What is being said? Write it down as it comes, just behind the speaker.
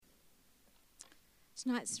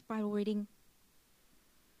Tonight's Bible reading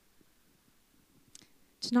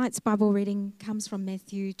comes from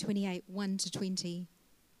Matthew 28, 1 to 20.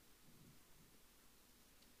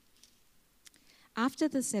 After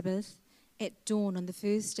the Sabbath, at dawn on the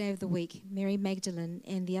first day of the week, Mary Magdalene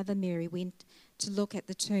and the other Mary went to look at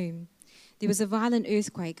the tomb. There was a violent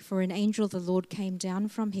earthquake, for an angel of the Lord came down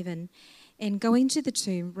from heaven and, going to the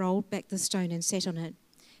tomb, rolled back the stone and sat on it.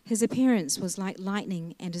 His appearance was like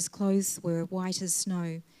lightning, and his clothes were white as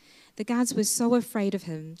snow. The guards were so afraid of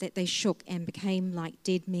him that they shook and became like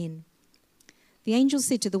dead men. The angel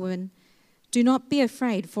said to the woman, "Do not be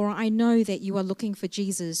afraid, for I know that you are looking for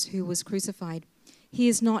Jesus who was crucified. He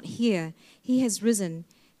is not here. He has risen,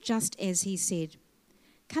 just as he said.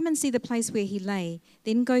 Come and see the place where he lay.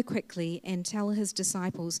 Then go quickly and tell his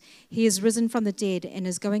disciples, he is risen from the dead and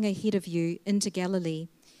is going ahead of you into Galilee.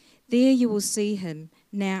 There you will see him.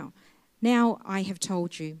 Now I have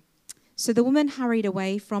told you." So the woman hurried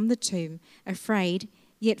away from the tomb, afraid,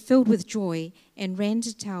 yet filled with joy, and ran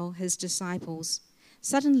to tell his disciples.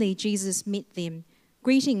 Suddenly Jesus met them.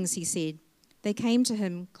 "Greetings," he said. They came to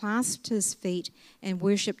him, clasped his feet, and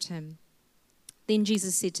worshipped him. Then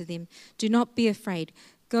Jesus said to them, "Do not be afraid.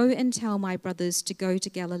 Go and tell my brothers to go to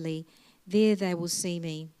Galilee. There they will see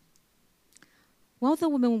me." While the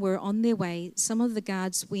women were on their way, some of the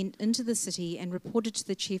guards went into the city and reported to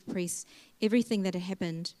the chief priests everything that had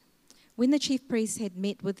happened. When the chief priests had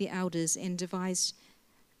met with the elders and devised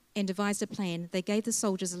a plan, they gave the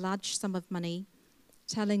soldiers a large sum of money,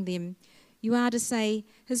 telling them, "You are to say,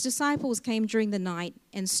 his disciples came during the night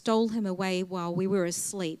and stole him away while we were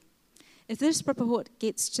asleep. If this report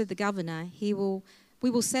gets to the governor, we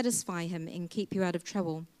will satisfy him and keep you out of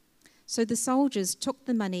trouble." So the soldiers took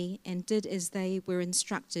the money and did as they were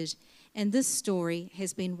instructed, and this story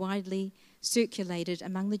has been widely circulated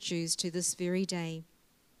among the Jews to this very day.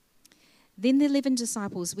 Then the 11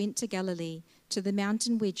 disciples went to Galilee, to the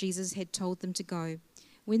mountain where Jesus had told them to go.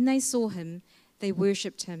 When they saw him, they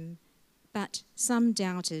worshipped him, but some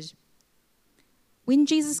doubted. Then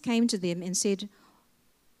Jesus came to them and said,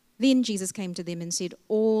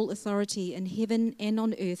 "All authority in heaven and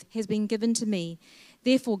on earth has been given to me.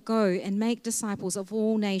 Therefore go and make disciples of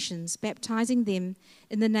all nations, baptizing them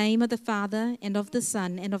in the name of the Father and of the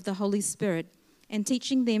Son and of the Holy Spirit, and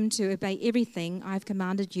teaching them to obey everything I have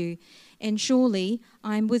commanded you. And surely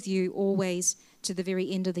I am with you always to the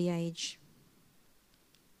very end of the age."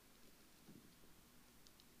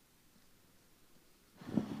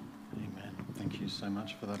 Amen. Thank you so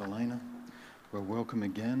much for that, Elena. Well, welcome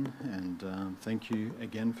again, and thank you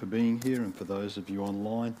again for being here, and for those of you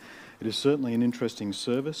online. It is certainly an interesting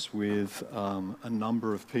service with a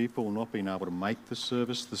number of people not being able to make the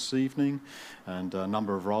service this evening, and a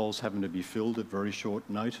number of roles having to be filled at very short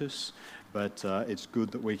notice. But it's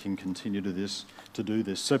good that we can continue to do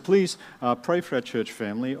this. So please pray for our church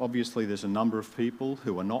family. Obviously, there's a number of people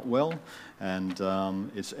who are not well, and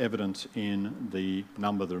it's evident in the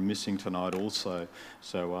number that are missing tonight also.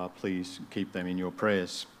 So please keep them in your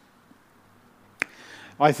prayers.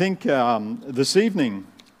 I think this evening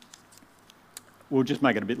we'll just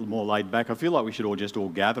make it a bit more laid back. I feel like we should all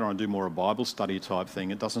gather and do more a Bible study type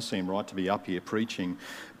thing. It doesn't seem right to be up here preaching,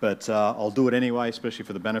 but I'll do it anyway, especially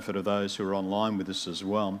for the benefit of those who are online with us as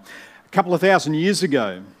well. A couple of thousand years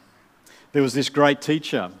ago, there was this great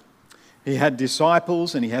teacher. He had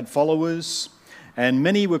disciples and he had followers, and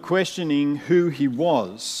many were questioning who he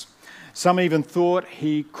was. Some even thought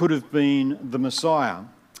he could have been the Messiah.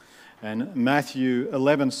 And Matthew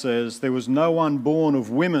 11 says, "There was no one born of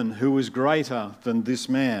women who was greater than this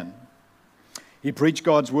man." He preached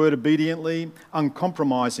God's word obediently,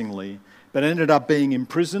 uncompromisingly, but ended up being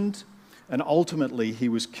imprisoned, and ultimately he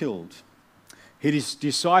was killed. His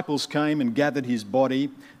disciples came and gathered his body.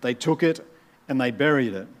 They took it and they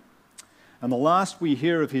buried it. And the last we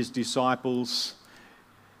hear of his disciples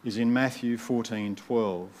is in Matthew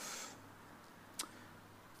 14:12.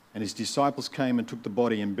 "And his disciples came and took the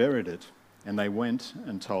body and buried it, and they went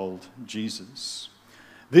and told Jesus."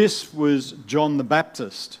 This was John the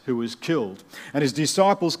Baptist who was killed. And his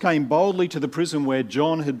disciples came boldly to the prison where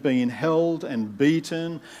John had been held and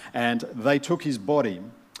beaten, and they took his body.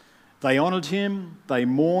 They honoured him, they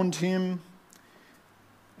mourned him,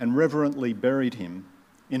 and reverently buried him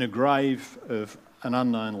in a grave of an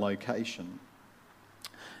unknown location.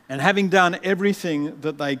 And having done everything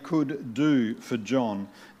that they could do for John,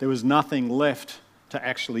 there was nothing left to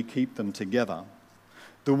actually keep them together.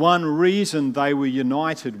 The one reason they were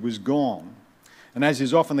united was gone. And as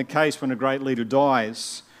is often the case when a great leader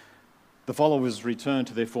dies, the followers return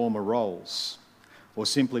to their former roles or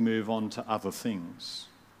simply move on to other things.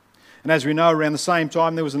 And as we know, around the same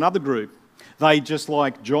time, there was another group They, just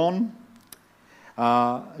like John's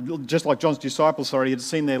disciples, had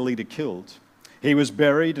seen their leader killed. He was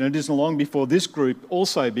buried, and it isn't long before this group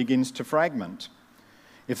also begins to fragment.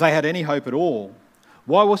 If they had any hope at all,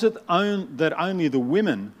 why was it that only the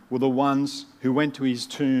women were the ones who went to his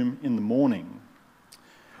tomb in the morning?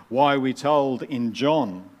 Why are we told in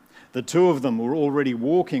John the two of them were already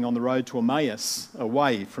walking on the road to Emmaus,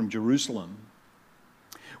 away from Jerusalem?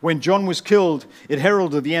 When John was killed, it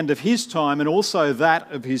heralded the end of his time and also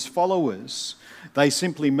that of his followers. They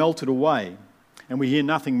simply melted away, and we hear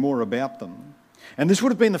nothing more about them. And this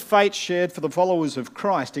would have been the fate shared for the followers of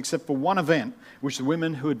Christ, except for one event, which the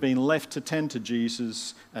women who had been left to tend to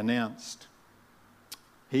Jesus announced.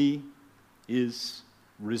 He is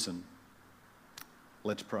risen.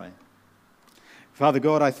 Let's pray. Father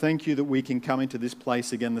God, I thank you that we can come into this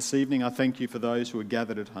place again this evening. I thank you for those who are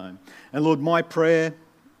gathered at home. And Lord, my prayer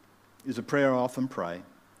is a prayer I often pray.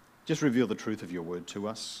 Just reveal the truth of your word to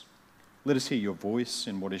us. Let us hear your voice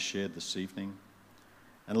in what is shared this evening.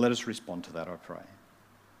 And let us respond to that, I pray.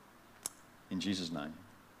 In Jesus' name,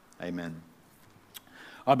 amen.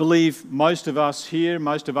 I believe most of us here,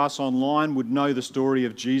 most of us online would know the story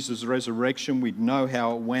of Jesus' resurrection. We'd know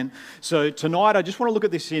how it went. So tonight I just want to look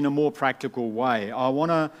at this in a more practical way. I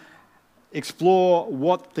want to explore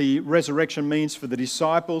what the resurrection means for the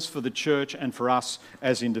disciples, for the church, and for us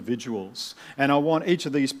as individuals. And I want each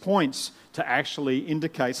of these points to actually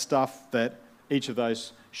indicate stuff that each of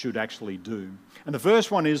those should actually do. And the first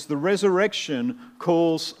one is the resurrection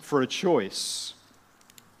calls for a choice.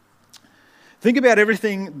 Think about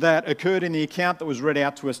everything that occurred in the account that was read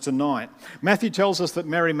out to us tonight. Matthew tells us that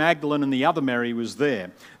Mary Magdalene and the other Mary was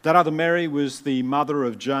there. That other Mary was the mother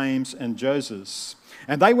of James and Joseph.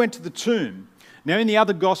 And they went to the tomb. Now, in the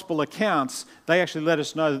other gospel accounts, they actually let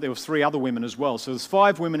us know that there were 3 other women as well. So there's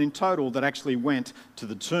 5 women in total that actually went to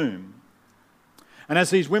the tomb. And as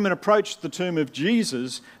these women approached the tomb of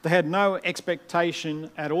Jesus, they had no expectation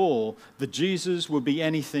at all that Jesus would be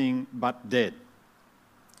anything but dead.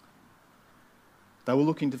 They were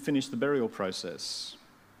looking to finish the burial process,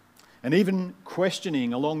 and even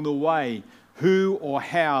questioning along the way who or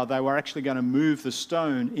how they were actually going to move the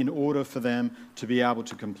stone in order for them to be able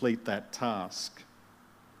to complete that task.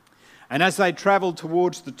 And as they travelled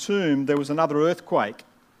towards the tomb, there was another earthquake.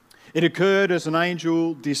 It occurred as an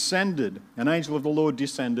angel of the Lord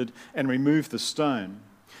descended and removed the stone.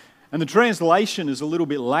 And the translation is a little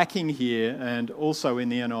bit lacking here, and also in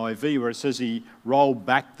the NIV where it says he rolled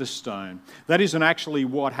back the stone. That isn't actually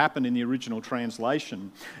what happened in the original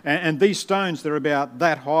translation. And these stones, they're about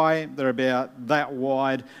that high, they're about that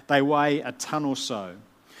wide, they weigh a ton or so.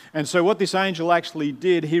 And so what this angel actually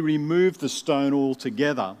did, he removed the stone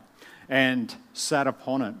altogether and sat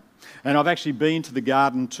upon it. And I've actually been to the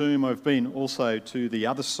Garden Tomb. I've been also to the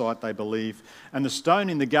other site, they believe. And the stone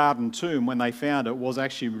in the Garden Tomb, when they found it, was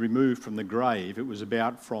actually removed from the grave. It was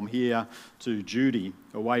about from here to Judy,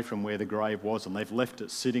 away from where the grave was, and they've left it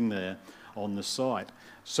sitting there on the site.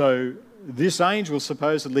 So this angel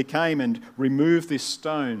supposedly came and removed this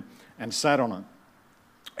stone and sat on it.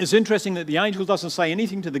 It's interesting that the angel doesn't say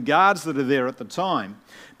anything to the guards that are there at the time.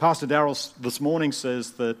 Pastor Darrell this morning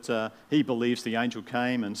says that he believes the angel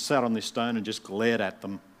came and sat on this stone and just glared at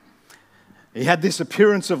them. He had this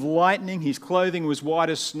appearance of lightning. His clothing was white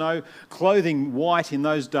as snow. Clothing white in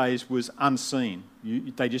those days was unseen.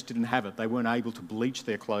 They just didn't have it. They weren't able to bleach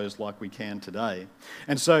their clothes like we can today.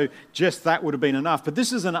 And so just that would have been enough. But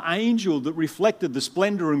this is an angel that reflected the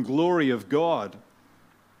splendour and glory of God.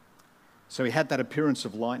 So he had that appearance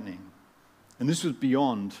of lightning. And this was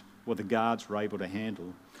beyond what the guards were able to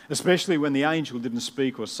handle, especially when the angel didn't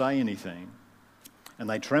speak or say anything. And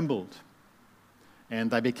they trembled. And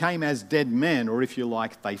they became as dead men, or if you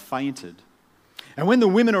like, they fainted. And when the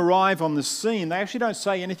women arrive on the scene, they actually don't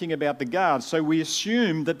say anything about the guards. So we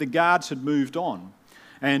assume that the guards had moved on.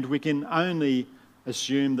 And we can only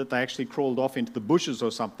assume that they actually crawled off into the bushes or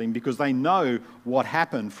something, because they know what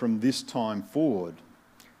happened from this time forward.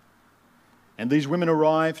 And these women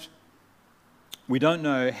arrived. We don't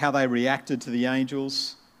know how they reacted to the angel,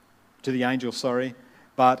 but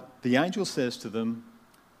the angel says to them,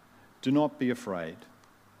 "Do not be afraid."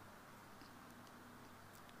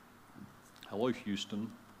 Hello,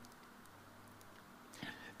 Houston.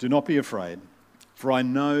 "Do not be afraid, for I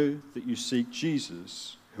know that you seek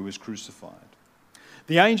Jesus who was crucified."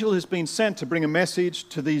 The angel has been sent to bring a message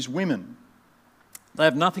to these women. They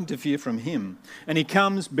have nothing to fear from him. And he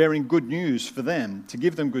comes bearing good news for them, to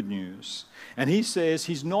give them good news. And he says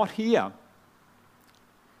he's not here.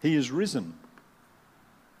 He is risen.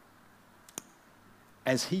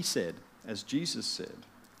 As he said, as Jesus said,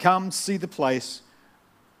 "Come see the place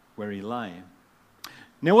where he lay.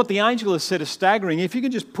 Now, what the angel has said is staggering. If you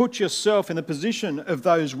can just put yourself in the position of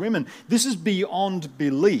those women, this is beyond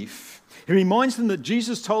belief. He reminds them that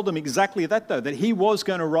Jesus told them exactly that, though, that he was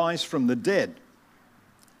going to rise from the dead.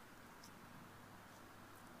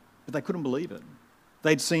 But they couldn't believe it.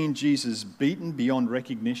 They'd seen Jesus beaten beyond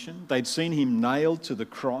recognition. They'd seen him nailed to the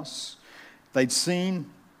cross. They'd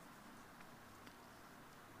seen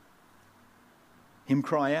him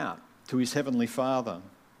cry out to his heavenly Father.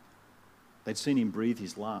 They'd seen him breathe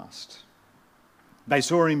his last. They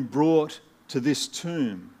saw him brought to this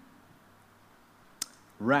tomb,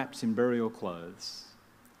 wrapped in burial clothes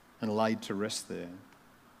and laid to rest there.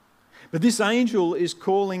 But this angel is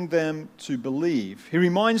calling them to believe. He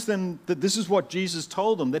reminds them that this is what Jesus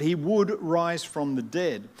told them, that he would rise from the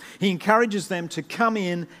dead. He encourages them to come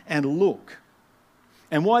in and look.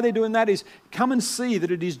 And why they're doing that is come and see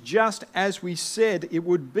that it is just as we said it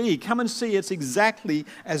would be. Come and see it's exactly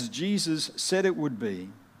as Jesus said it would be.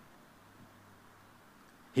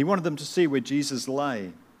 He wanted them to see where Jesus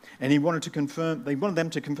lay. And they wanted them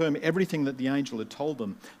to confirm everything that the angel had told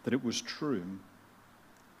them, that it was true.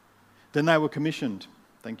 Then they were commissioned.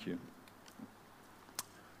 Thank you.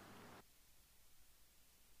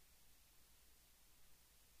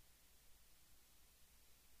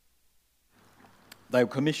 They were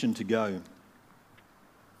commissioned to go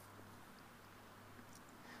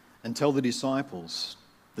and tell the disciples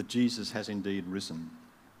that Jesus has indeed risen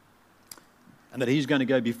and that he's going to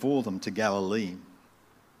go before them to Galilee.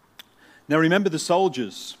 Now remember the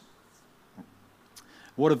soldiers.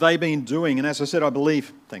 What have they been doing? And as I said, I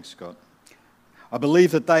believe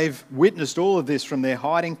that they've witnessed all of this from their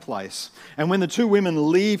hiding place. And when the two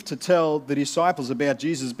women leave to tell the disciples about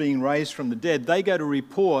Jesus being raised from the dead, they go to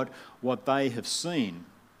report what they have seen.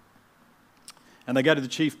 And they go to the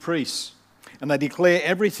chief priests and they declare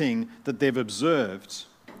everything that they've observed.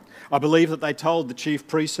 I believe that they told the chief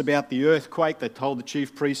priests about the earthquake. They told the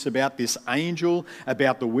chief priests about this angel,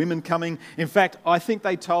 about the women coming. In fact, I think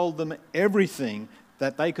they told them everything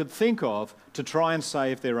that they could think of to try and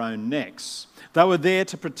save their own necks. They were there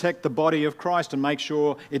to protect the body of Christ and make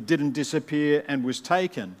sure it didn't disappear and was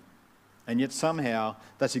taken. And yet somehow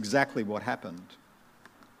that's exactly what happened.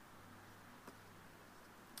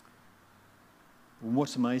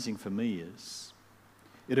 What's amazing for me is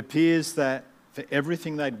it appears that for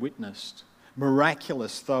everything they'd witnessed,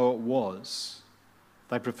 miraculous though it was,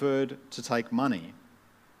 they preferred to take money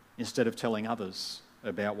instead of telling others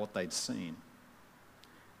about what they'd seen.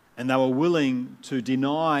 And they were willing to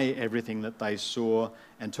deny everything that they saw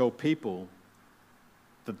and tell people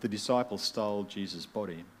that the disciples stole Jesus'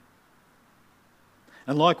 body.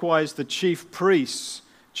 And likewise, the chief priests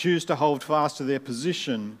choose to hold fast to their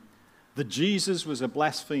position that Jesus was a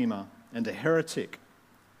blasphemer and a heretic,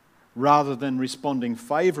 rather than responding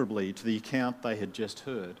favourably to the account they had just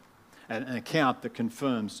heard, an account that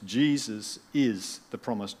confirms Jesus is the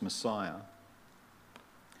promised Messiah.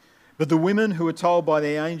 But the women who were told by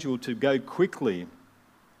the angel to go quickly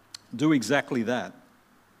do exactly that.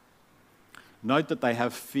 Note that they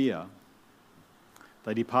have fear.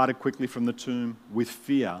 They departed quickly from the tomb with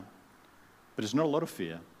fear, but it's not a lot of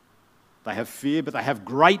fear. They have fear, but they have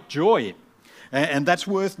great joy, and that's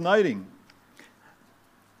worth noting.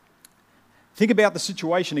 Think about the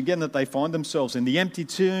situation again that they find themselves in. The empty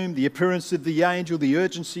tomb, the appearance of the angel, the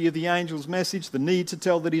urgency of the angel's message, the need to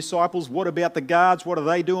tell the disciples. What about the guards? What are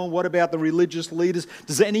they doing? What about the religious leaders?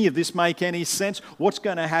 Does any of this make any sense? What's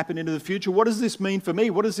going to happen into the future? What does this mean for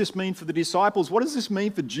me? What does this mean for the disciples? What does this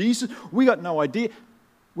mean for Jesus? We got no idea.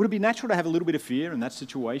 Would it be natural to have a little bit of fear in that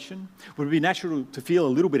situation? Would it be natural to feel a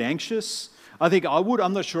little bit anxious? I think I would.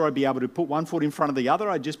 I'm not sure I'd be able to put one foot in front of the other.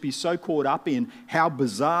 I'd just be so caught up in how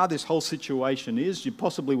bizarre this whole situation is. You'd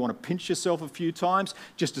possibly want to pinch yourself a few times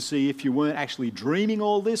just to see if you weren't actually dreaming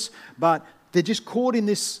all this. But they're just caught in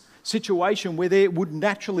this situation where there would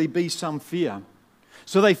naturally be some fear.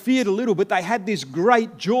 So they feared a little, but they had this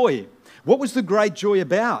great joy. What was the great joy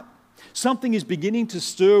about? Something is beginning to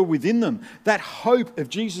stir within them. That hope of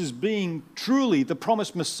Jesus being truly the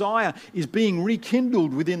promised Messiah is being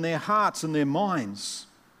rekindled within their hearts and their minds.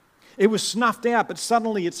 It was snuffed out, but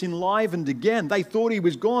suddenly it's enlivened again. They thought he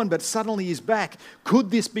was gone, but suddenly he's back. Could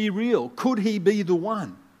this be real? Could he be the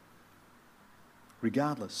one?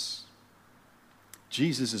 Regardless,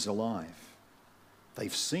 Jesus is alive.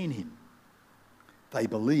 They've seen him. They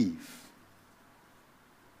believe.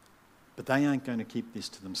 But they aren't going to keep this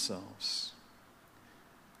to themselves.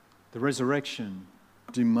 The resurrection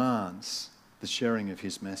demands the sharing of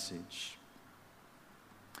his message.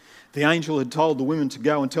 The angel had told the women to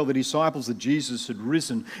go and tell the disciples that Jesus had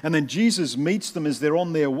risen. And then Jesus meets them as they're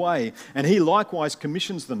on their way, and he likewise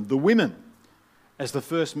commissions them, the women, as the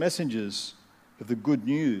first messengers of the good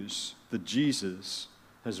news that Jesus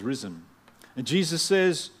has risen. And Jesus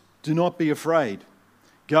says, "Do not be afraid.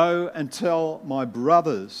 Go and tell my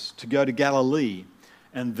brothers to go to Galilee,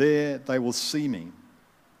 and there they will see me."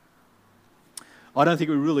 I don't think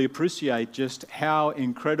we really appreciate just how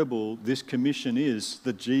incredible this commission is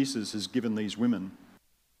that Jesus has given these women.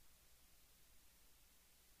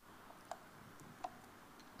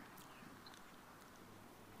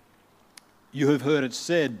 You have heard it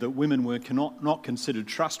said that women were not considered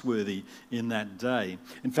trustworthy in that day.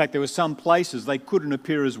 In fact, there were some places they couldn't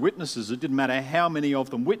appear as witnesses. It didn't matter how many of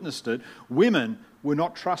them witnessed it. Women were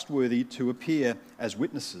not trustworthy to appear as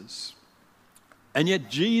witnesses. And yet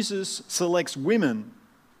Jesus selects women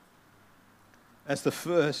as the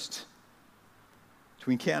first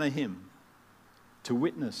to encounter him, to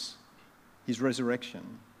witness his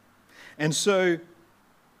resurrection. And so,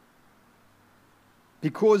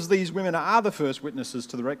 because these women are the first witnesses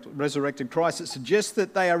to the resurrected Christ, it suggests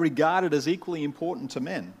that they are regarded as equally important to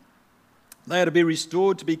men. They are to be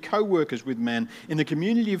restored to be co-workers with men in the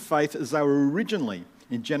community of faith as they were originally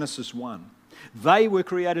in Genesis 1. They were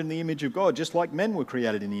created in the image of God, just like men were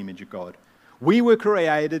created in the image of God. We were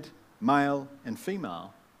created male and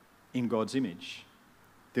female in God's image.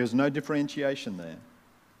 There's no differentiation there.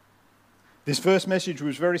 This first message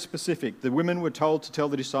was very specific. The women were told to tell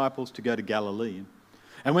the disciples to go to Galilee.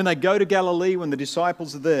 And when they go to Galilee, when the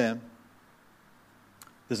disciples are there,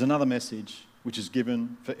 there's another message which is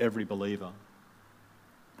given for every believer.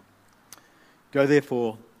 Go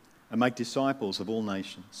therefore and make disciples of all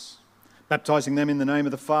nations, baptizing them in the name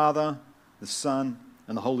of the Father, the Son,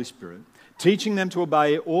 and the Holy Spirit, teaching them to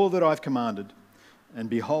obey all that I've commanded. And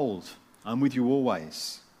behold, I'm with you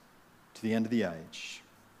always to the end of the age.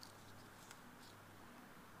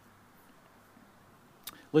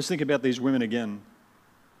 Let's think about these women again.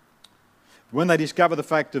 When they discover the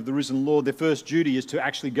fact of the risen Lord, their first duty is to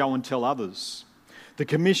actually go and tell others. The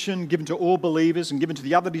commission given to all believers and given to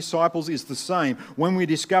the other disciples is the same. When we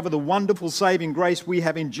discover the wonderful saving grace we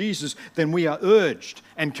have in Jesus, then we are urged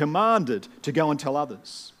and commanded to go and tell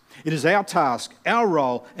others. It is our task, our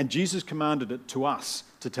role, and Jesus commanded it to us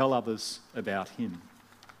to tell others about him.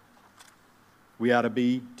 We are to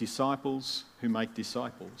be disciples who make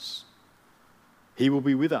disciples. He will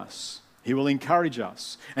be with us. He will encourage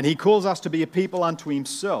us. And he calls us to be a people unto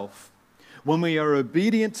himself. When we are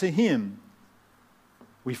obedient to him,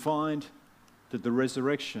 we find that the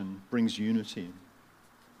resurrection brings unity.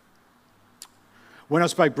 When I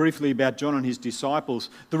spoke briefly about John and his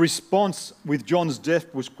disciples, the response with John's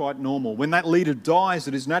death was quite normal. When that leader dies,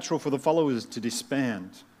 it is natural for the followers to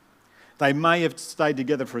disband. They may have stayed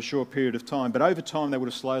together for a short period of time, but over time they would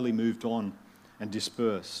have slowly moved on and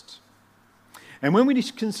dispersed. And when we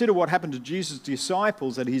consider what happened to Jesus'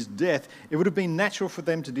 disciples at his death, it would have been natural for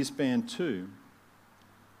them to disband too.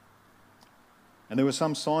 And there were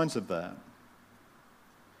some signs of that.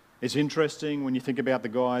 It's interesting when you think about the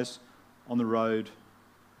guys on the road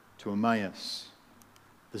to Emmaus.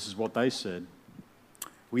 This is what they said.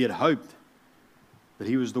 We had hoped that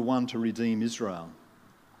he was the one to redeem Israel.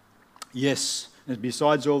 Yes, and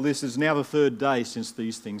besides all this, it's now the third day since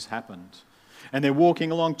these things happened. And they're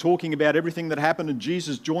walking along talking about everything that happened, and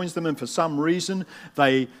Jesus joins them, and for some reason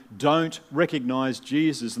they don't recognize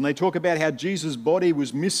Jesus. And they talk about how Jesus' body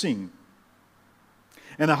was missing.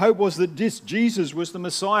 And the hope was that this Jesus was the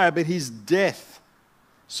Messiah, but his death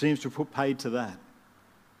seems to have put paid to that.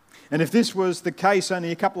 And if this was the case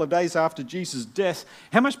only a couple of days after Jesus' death,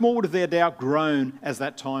 how much more would have their doubt grown as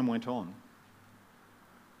that time went on?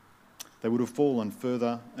 They would have fallen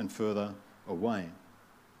further and further away.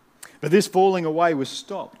 But this falling away was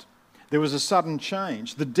stopped. There was a sudden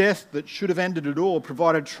change. The death that should have ended it all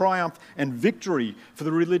provided triumph and victory for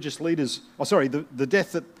the religious leaders. The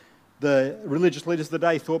death that the religious leaders of the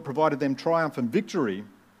day thought provided them triumph and victory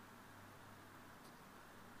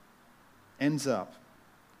ends up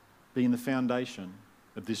being the foundation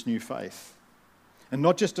of this new faith. And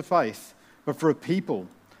not just a faith, but for a people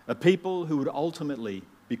who would ultimately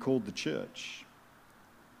be called the church.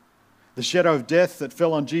 The shadow of death that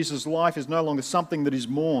fell on Jesus' life is no longer something that is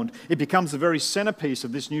mourned. It becomes the very centerpiece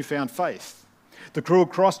of this newfound faith. The cruel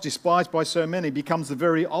cross, despised by so many, becomes the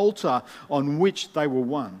very altar on which they were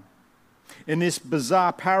won. In this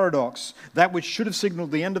bizarre paradox, that which should have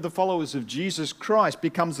signaled the end of the followers of Jesus Christ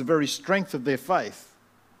becomes the very strength of their faith.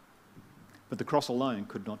 But the cross alone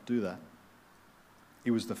could not do that.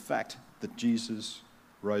 It was the fact that Jesus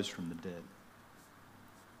rose from the dead.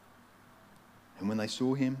 And when they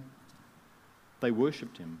saw him, They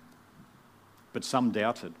worshipped him, but some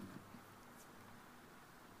doubted.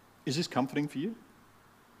 Is this comforting for you?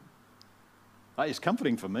 It's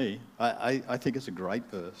comforting for me. I think it's a great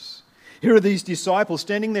verse. Here are these disciples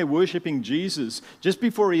standing there worshipping Jesus just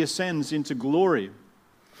before he ascends into glory.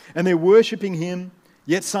 And they're worshipping him,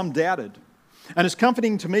 yet some doubted. And it's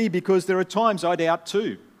comforting to me because there are times I doubt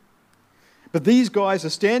too. But these guys are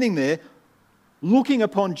standing there looking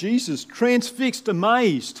upon Jesus, transfixed,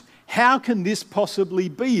 amazed. How can this possibly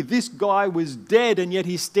be? This guy was dead and yet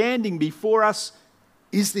he's standing before us.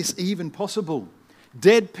 Is this even possible?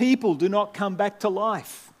 Dead people do not come back to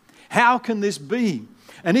life. How can this be?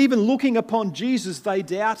 And even looking upon Jesus, they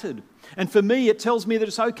doubted. And for me, it tells me that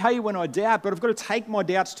it's okay when I doubt, but I've got to take my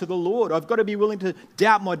doubts to the Lord. I've got to be willing to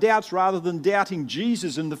doubt my doubts rather than doubting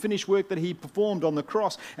Jesus and the finished work that he performed on the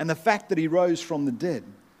cross and the fact that he rose from the dead.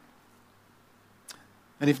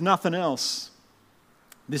 And if nothing else,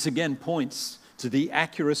 this again points to the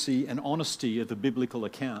accuracy and honesty of the biblical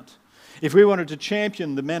account. If we wanted to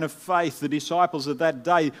champion the men of faith, the disciples of that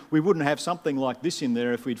day, we wouldn't have something like this in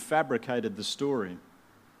there if we'd fabricated the story.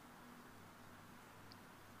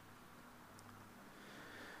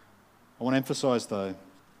 I want to emphasise, though,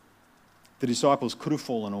 the disciples could have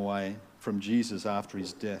fallen away from Jesus after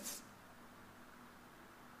his death.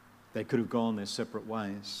 They could have gone their separate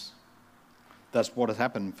ways. That's what has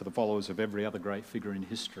happened for the followers of every other great figure in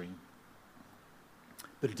history.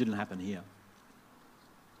 But it didn't happen here.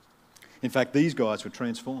 In fact, these guys were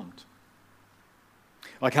transformed.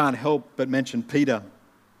 I can't help but mention Peter.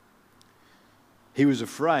 He was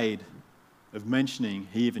afraid of mentioning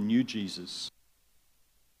he even knew Jesus.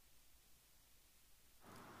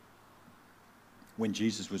 When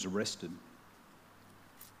Jesus was arrested,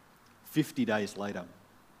 50 days later,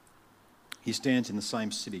 he stands in the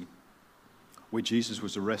same city where Jesus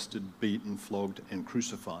was arrested, beaten, flogged, and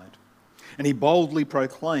crucified. And he boldly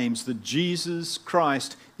proclaims that Jesus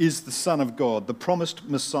Christ is the Son of God, the promised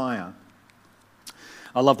Messiah.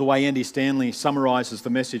 I love the way Andy Stanley summarises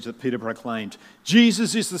the message that Peter proclaimed.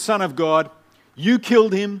 Jesus is the Son of God. You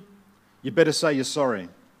killed him. You better say you're sorry.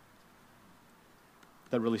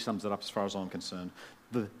 That really sums it up as far as I'm concerned.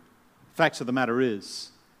 The facts of the matter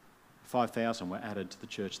is, 5,000 were added to the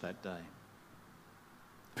church that day.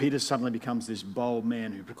 Peter suddenly becomes this bold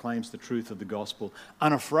man who proclaims the truth of the gospel,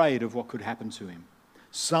 unafraid of what could happen to him.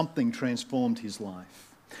 Something transformed his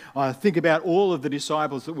life. I think about all of the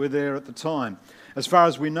disciples that were there at the time. As far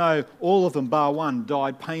as we know, all of them, bar one,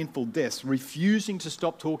 died painful deaths, refusing to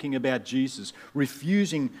stop talking about Jesus,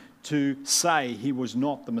 refusing to say he was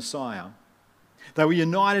not the Messiah. They were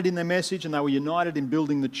united in their message and they were united in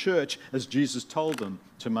building the church as Jesus told them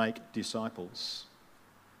to make disciples.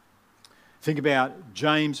 Think about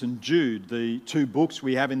James and Jude, the two books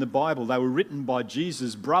we have in the Bible. They were written by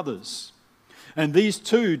Jesus' brothers. And these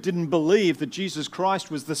two didn't believe that Jesus Christ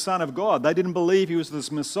was the Son of God. They didn't believe he was the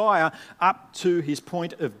Messiah up to his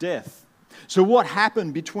point of death. So what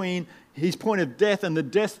happened between his point of death and the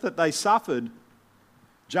death that they suffered?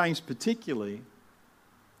 James particularly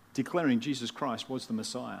declaring Jesus Christ was the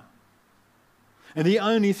Messiah. And the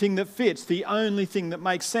only thing that fits, the only thing that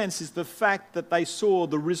makes sense is the fact that they saw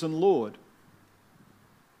the risen Lord.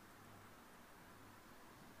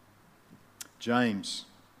 James,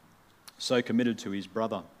 so committed to his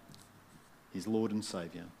brother, his Lord and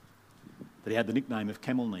Saviour, that he had the nickname of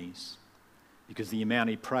Camel Knees, because the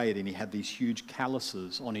amount he prayed and he had these huge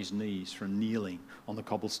calluses on his knees from kneeling on the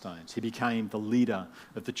cobblestones. He became the leader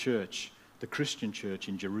of the church, the Christian church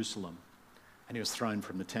in Jerusalem, and he was thrown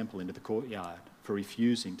from the temple into the courtyard for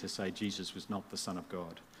refusing to say Jesus was not the Son of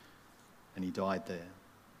God, and he died there.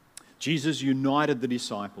 Jesus united the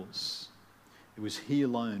disciples. It was he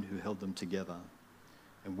alone who held them together,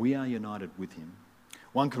 and we are united with him.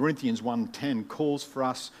 1 Corinthians 1:10 calls for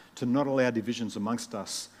us to not allow divisions amongst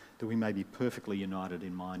us, that we may be perfectly united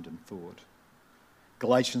in mind and thought.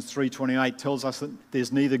 Galatians 3:28 tells us that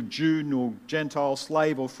there's neither Jew nor Gentile,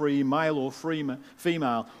 slave or free, male or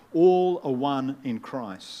female, all are one in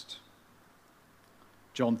Christ.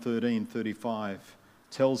 John 13:35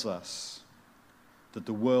 tells us that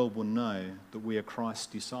the world will know that we are Christ's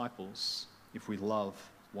disciples if we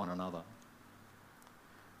love one another.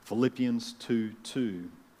 Philippians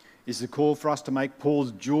 2:2 is the call for us to make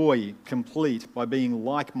Paul's joy complete by being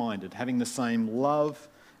like-minded, having the same love,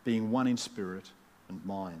 being one in spirit and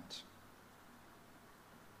mind.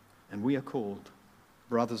 And we are called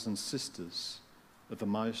brothers and sisters of the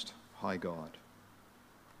Most High God.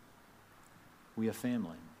 We are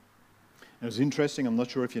family. And it was interesting, I'm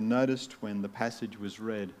not sure if you noticed when the passage was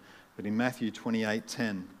read, but in Matthew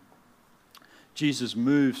 28:10, Jesus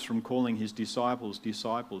moves from calling his disciples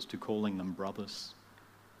disciples to calling them brothers.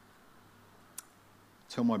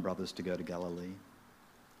 Tell my brothers to go to Galilee,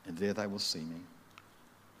 and there they will see me.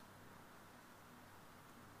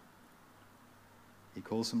 He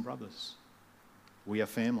calls them brothers. We are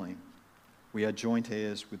family. We are joint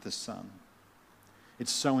heirs with the Son.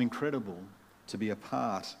 It's so incredible to be a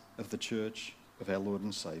part of the church of our Lord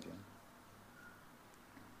and Saviour.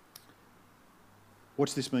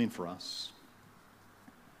 What's this mean for us?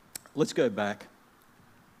 Let's go back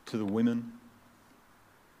to the women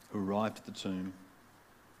who arrived at the tomb.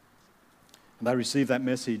 And they received that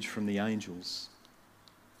message from the angels.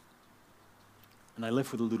 And they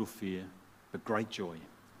left with a little fear, but great joy.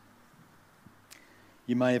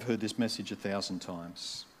 You may have heard this message 1,000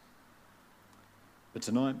 times. But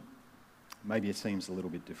tonight, maybe it seems a little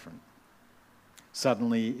bit different.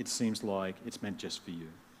 Suddenly, it seems like it's meant just for you.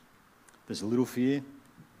 There's a little fear,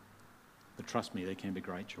 but trust me, there can be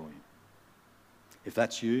great joy. If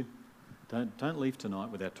that's you, don't leave tonight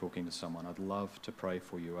without talking to someone. I'd love to pray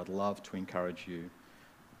for you. I'd love to encourage you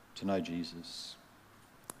to know Jesus.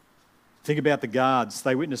 Think about the guards.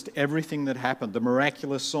 They witnessed everything that happened, the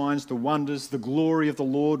miraculous signs, the wonders, the glory of the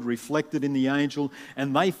Lord reflected in the angel,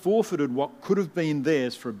 and they forfeited what could have been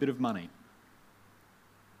theirs for a bit of money.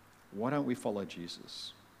 Why don't we follow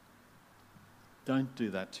Jesus? Don't do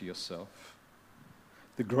that to yourself.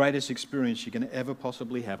 The greatest experience you can ever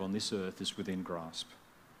possibly have on this earth is within grasp.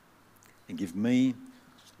 And give me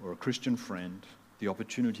or a Christian friend the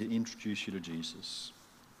opportunity to introduce you to Jesus.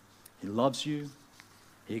 He loves you.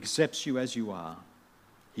 He accepts you as you are.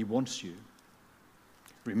 He wants you.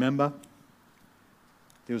 Remember,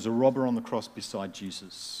 there was a robber on the cross beside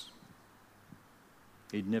Jesus.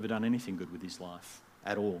 He'd never done anything good with his life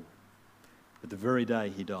at all. But the very day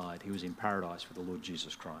he died, he was in paradise with the Lord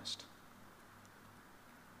Jesus Christ.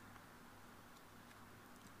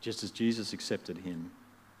 Just as Jesus accepted him,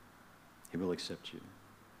 he will accept you.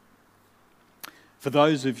 For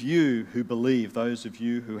those of you who believe, those of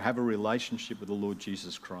you who have a relationship with the Lord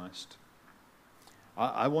Jesus Christ,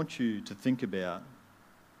 I want you to think about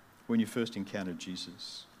when you first encountered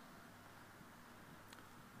Jesus.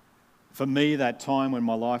 For me, that time when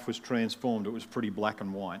my life was transformed, it was pretty black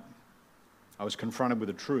and white. I was confronted with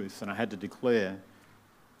the truth, and I had to declare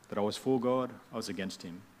that I was for God, I was against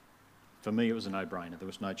him. For me, it was a no-brainer. There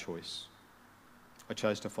was no choice. I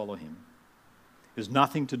chose to follow him. It was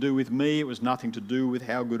nothing to do with me. It was nothing to do with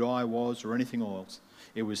how good I was or anything else.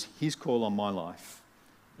 It was his call on my life,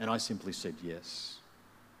 and I simply said yes.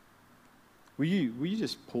 Will you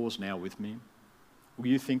just pause now with me? Will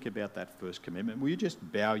you think about that first commitment? Will you just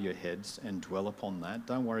bow your heads and dwell upon that?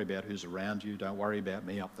 Don't worry about who's around you. Don't worry about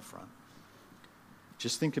me up the front.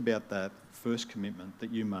 Just think about that first commitment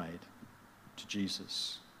that you made to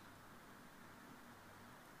Jesus.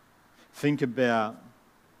 Think about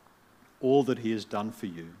all that he has done for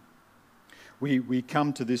you. We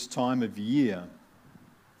come to this time of year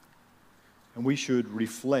and we should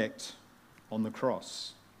reflect on the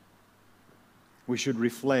cross. We should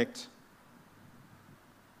reflect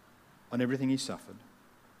on everything he suffered.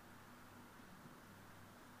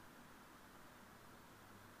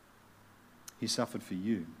 He suffered for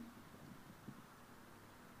you.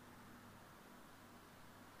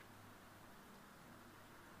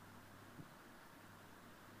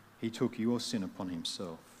 He took your sin upon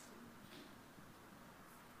himself.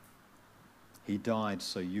 He died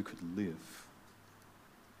so you could live.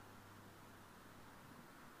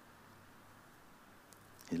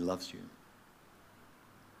 He loves you.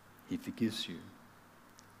 He forgives you.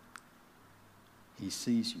 He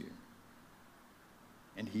sees you.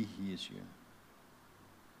 And he hears you.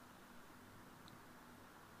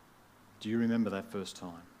 Do you remember that first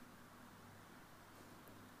time?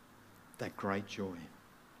 That great joy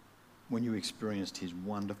when you experienced his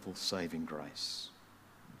wonderful saving grace.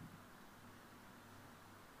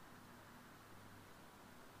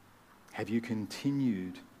 Have you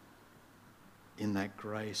continued in that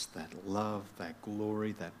grace, that love, that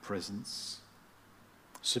glory, that presence,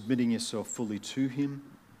 submitting yourself fully to him,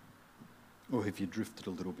 or have you drifted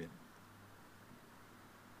a little bit?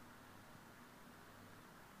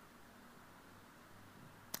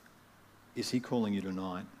 Is he calling you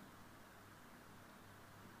tonight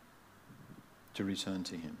to return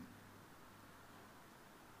to him?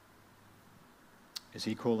 Is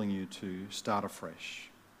he calling you to start afresh?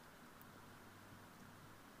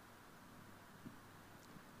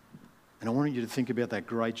 And I want you to think about that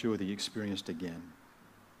great joy that you experienced again.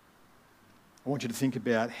 I want you to think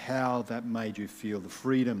about how that made you feel, the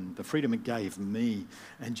freedom it gave me,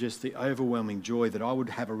 and just the overwhelming joy that I would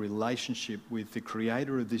have a relationship with the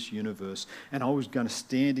creator of this universe, and I was going to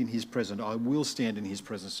stand in his presence. I will stand in his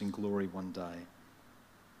presence in glory one day.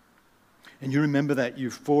 And you remember that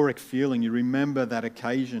euphoric feeling, you remember that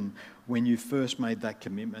occasion when you first made that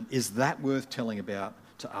commitment. Is that worth telling about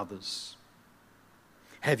to others?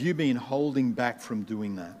 Have you been holding back from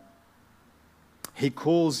doing that? He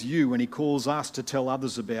calls you and he calls us to tell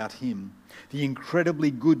others about him. The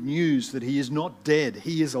incredibly good news that he is not dead,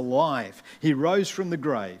 he is alive. He rose from the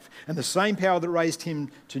grave. And the same power that raised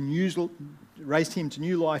him to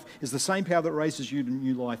new life is the same power that raises you to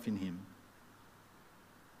new life in him.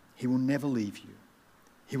 He will never leave you.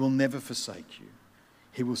 He will never forsake you.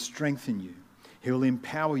 He will strengthen you. He will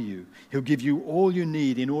empower you. He'll give you all you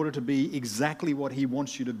need in order to be exactly what he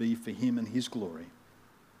wants you to be for him and his glory.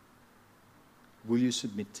 Will you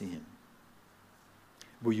submit to him?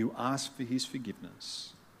 Will you ask for his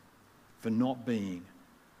forgiveness for not being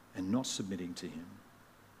and not submitting to him?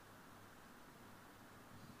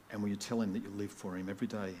 And will you tell him that you live for him every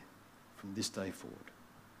day from this day forward?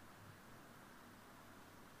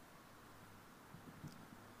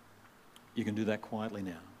 You can do that quietly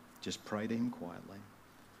now. Just pray to him quietly.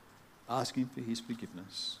 Ask him for his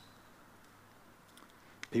forgiveness.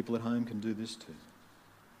 People at home can do this too.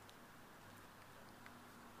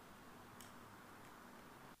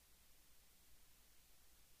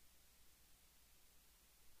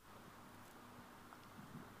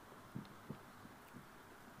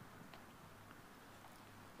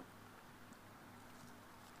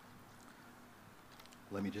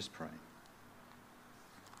 Let me just pray.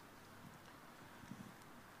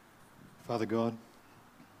 Father God,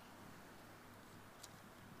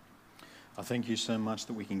 I thank you so much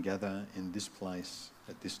that we can gather in this place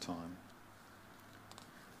at this time.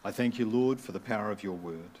 I thank you, Lord, for the power of your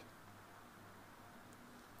word.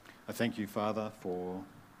 I thank you, Father, for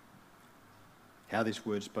how this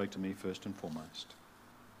word spoke to me first and foremost.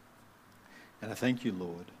 And I thank you,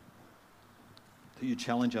 Lord, that you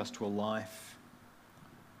challenge us to a life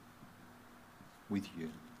with you.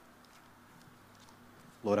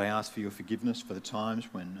 Lord, I ask for your forgiveness for the times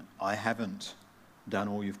when I haven't done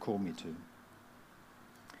all you've called me to,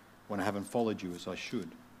 when I haven't followed you as I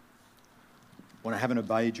should, when I haven't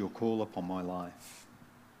obeyed your call upon my life.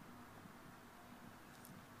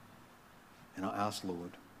 And I ask,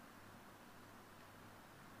 Lord,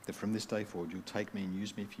 that from this day forward you'll take me and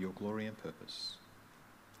use me for your glory and purpose.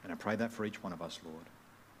 And I pray that for each one of us, Lord,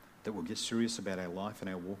 that we'll get serious about our life and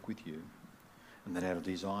our walk with you, and that our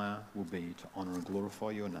desire will be to honour and glorify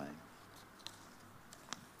your name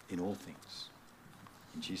in all things.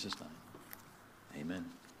 In Jesus' name, amen.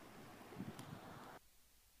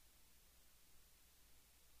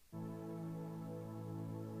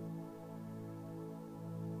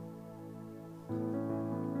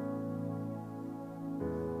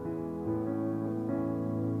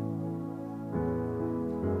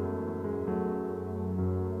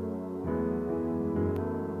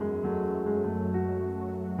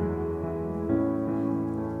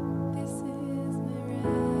 This is my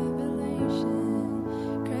revelation,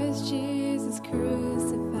 Christ Jesus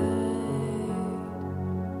crucified.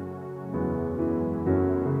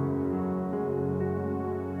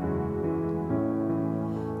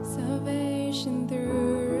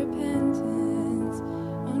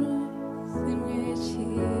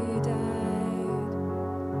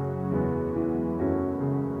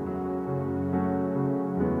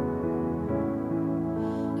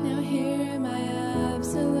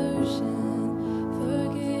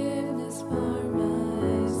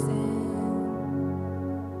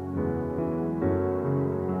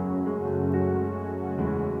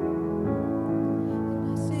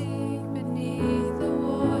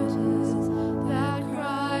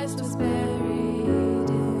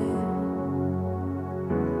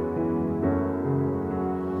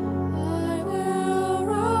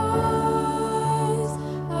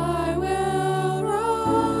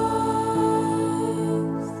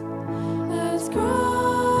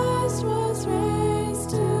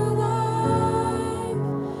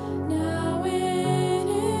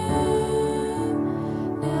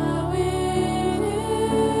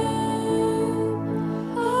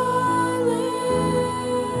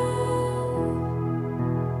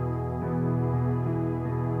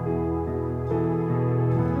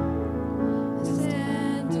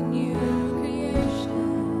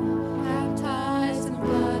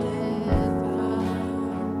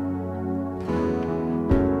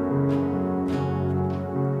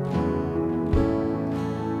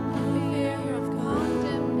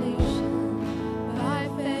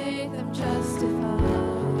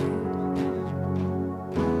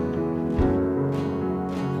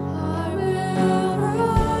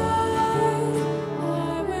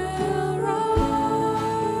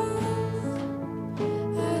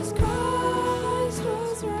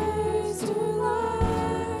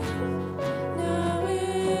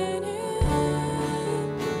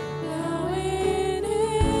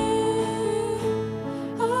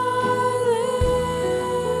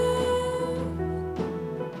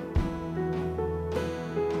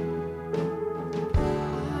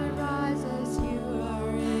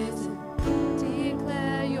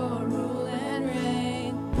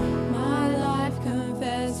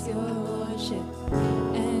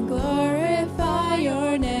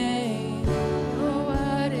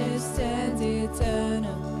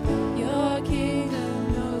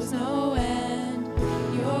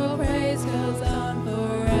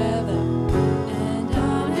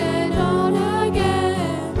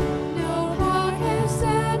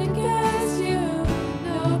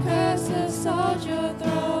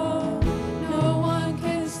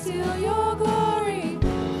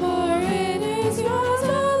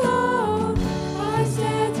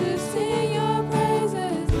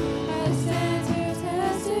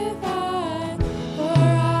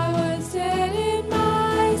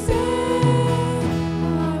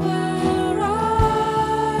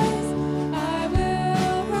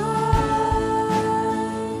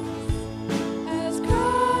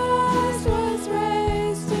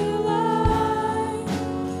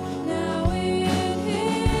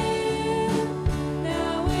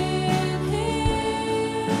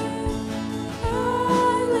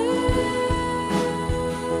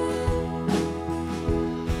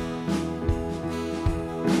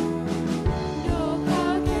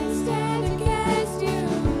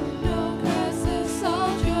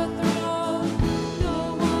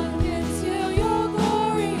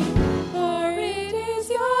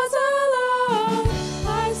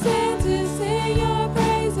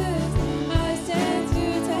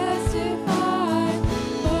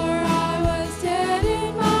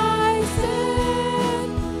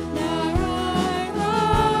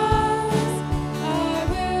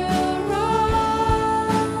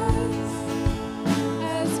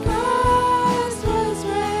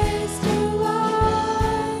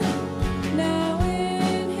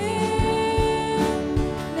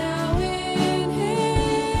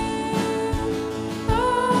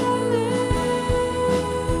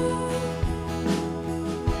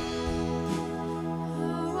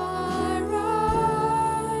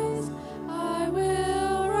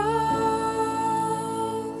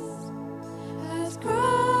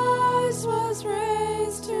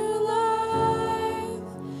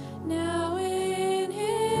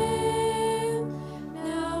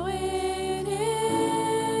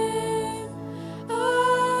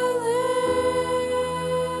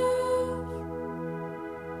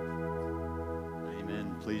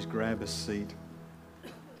 grab a seat.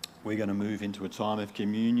 We're going to move into a time of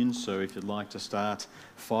communion, so if you'd like to start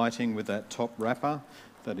fighting with that top wrapper,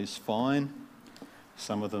 that is fine.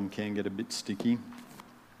 Some of them can get a bit sticky.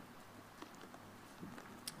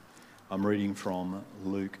 I'm reading from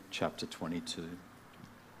Luke chapter 22.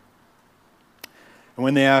 And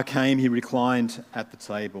when the hour came, he reclined at the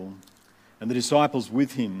table, and the disciples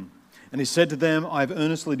with him. And he said to them, I have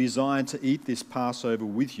earnestly desired to eat this Passover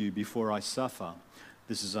with you before I suffer.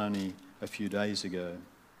 This is only a few days ago,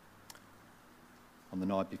 on the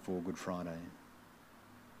night before Good Friday.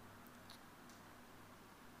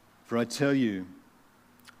 For I tell you,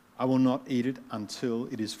 I will not eat it until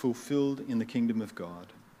it is fulfilled in the kingdom of God.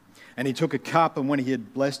 And he took a cup, and when he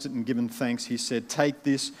had blessed it and given thanks, he said, take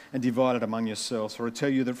this and divide it among yourselves. For I tell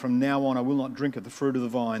you that from now on I will not drink of the fruit of the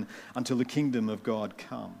vine until the kingdom of God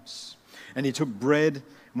comes. And he took bread,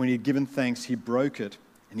 and when he had given thanks, he broke it,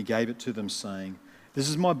 and he gave it to them, saying, this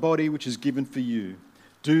is my body which is given for you.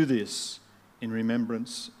 Do this in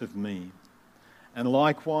remembrance of me. And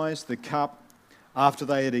likewise the cup after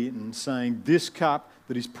they had eaten, saying, this cup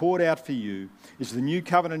that is poured out for you is the new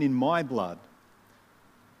covenant in my blood.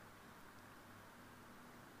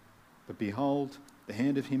 But behold, the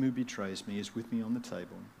hand of him who betrays me is with me on the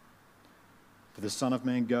table. For the Son of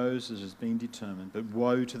Man goes as has been determined, but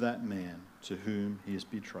woe to that man to whom he is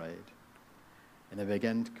betrayed. And they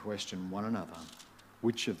began to question one another,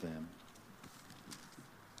 which of them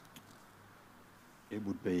it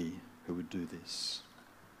would be who would do this.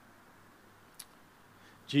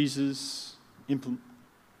 Jesus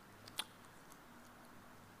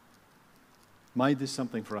made this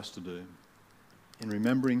something for us to do in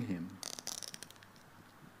remembering him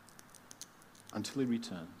until he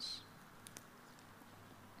returns.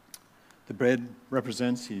 The bread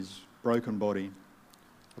represents his broken body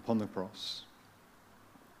upon the cross,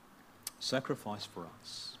 sacrificed for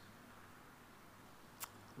us.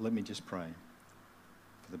 Let me just pray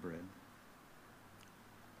for the bread.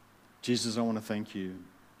 Jesus, I want to thank you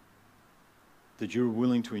that you're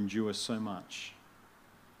willing to endure so much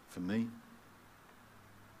for me,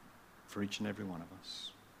 for each and every one of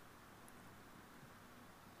us.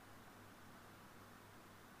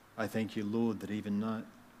 I thank you, Lord, that even though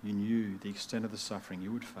you knew the extent of the suffering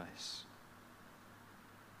you would face,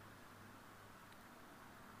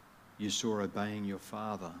 you saw obeying your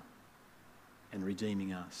Father and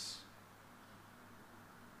redeeming us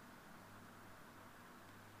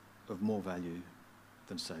of more value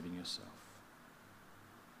than saving yourself.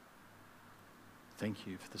 Thank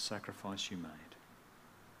you for the sacrifice you made.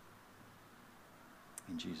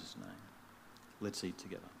 In Jesus' name. Let's eat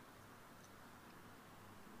together.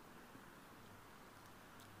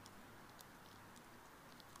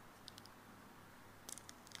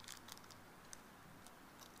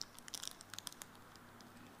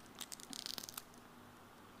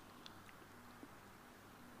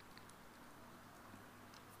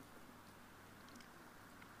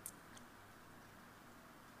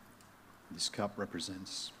 This cup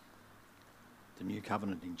represents the new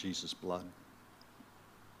covenant in Jesus' blood.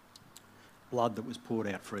 Blood that was poured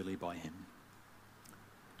out freely by him.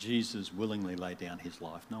 Jesus willingly laid down his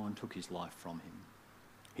life. No one took his life from him.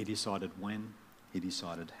 He decided when, he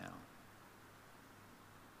decided how.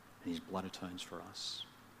 And his blood atones for us.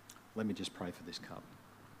 Let me just pray for this cup.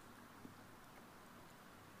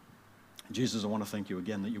 Jesus, I want to thank you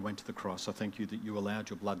again that you went to the cross. I thank you that you allowed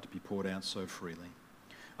your blood to be poured out so freely.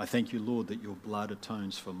 I thank you, Lord, that your blood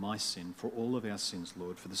atones for my sin, for all of our sins,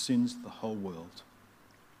 Lord, for the sins of the whole world.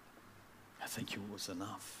 I thank you it was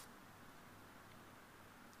enough.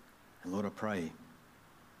 And Lord, I pray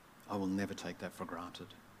I will never take that for granted,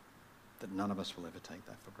 that none of us will ever take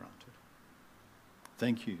that for granted.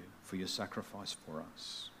 Thank you for your sacrifice for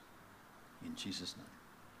us. In Jesus'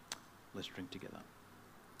 name, let's drink together.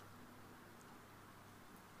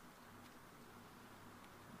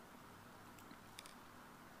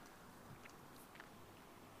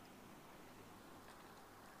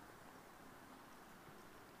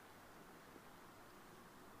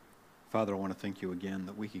 Father, I want to thank you again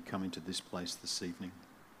that we could come into this place this evening.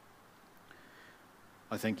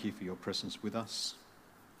 I thank you for your presence with us.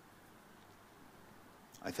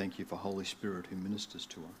 I thank you for Holy Spirit who ministers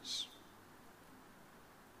to us.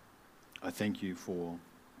 I thank you for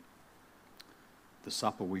the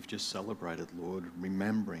supper we've just celebrated, Lord,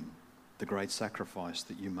 remembering the great sacrifice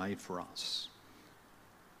that you made for us.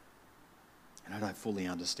 And I don't fully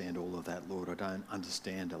understand all of that, Lord. I don't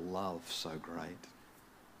understand a love so great.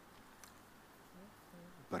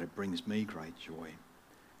 But it brings me great joy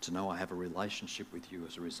to know I have a relationship with you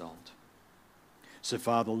as a result. So,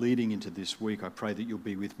 Father, leading into this week, I pray that you'll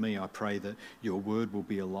be with me. I pray that your word will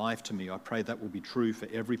be alive to me. I pray that will be true for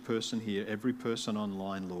every person here, every person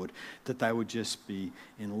online, Lord, that they would just be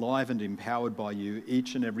enlivened, empowered by you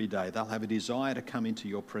each and every day. They'll have a desire to come into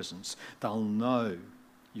your presence. They'll know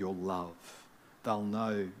your love. They'll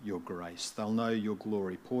know your grace. They'll know your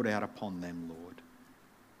glory poured out upon them, Lord.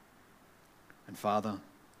 And Father,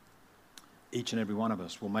 each and every one of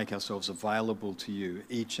us will make ourselves available to you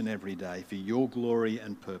each and every day for your glory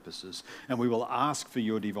and purposes. And we will ask for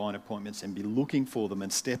your divine appointments and be looking for them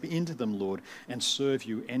and step into them, Lord, and serve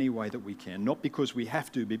you any way that we can. Not because we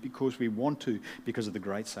have to, but because we want to, because of the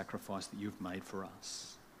great sacrifice that you've made for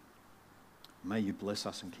us. May you bless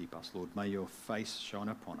us and keep us, Lord. May your face shine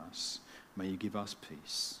upon us. May you give us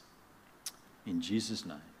peace. In Jesus'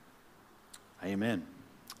 name, amen.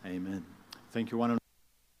 Amen. Thank you, one and all.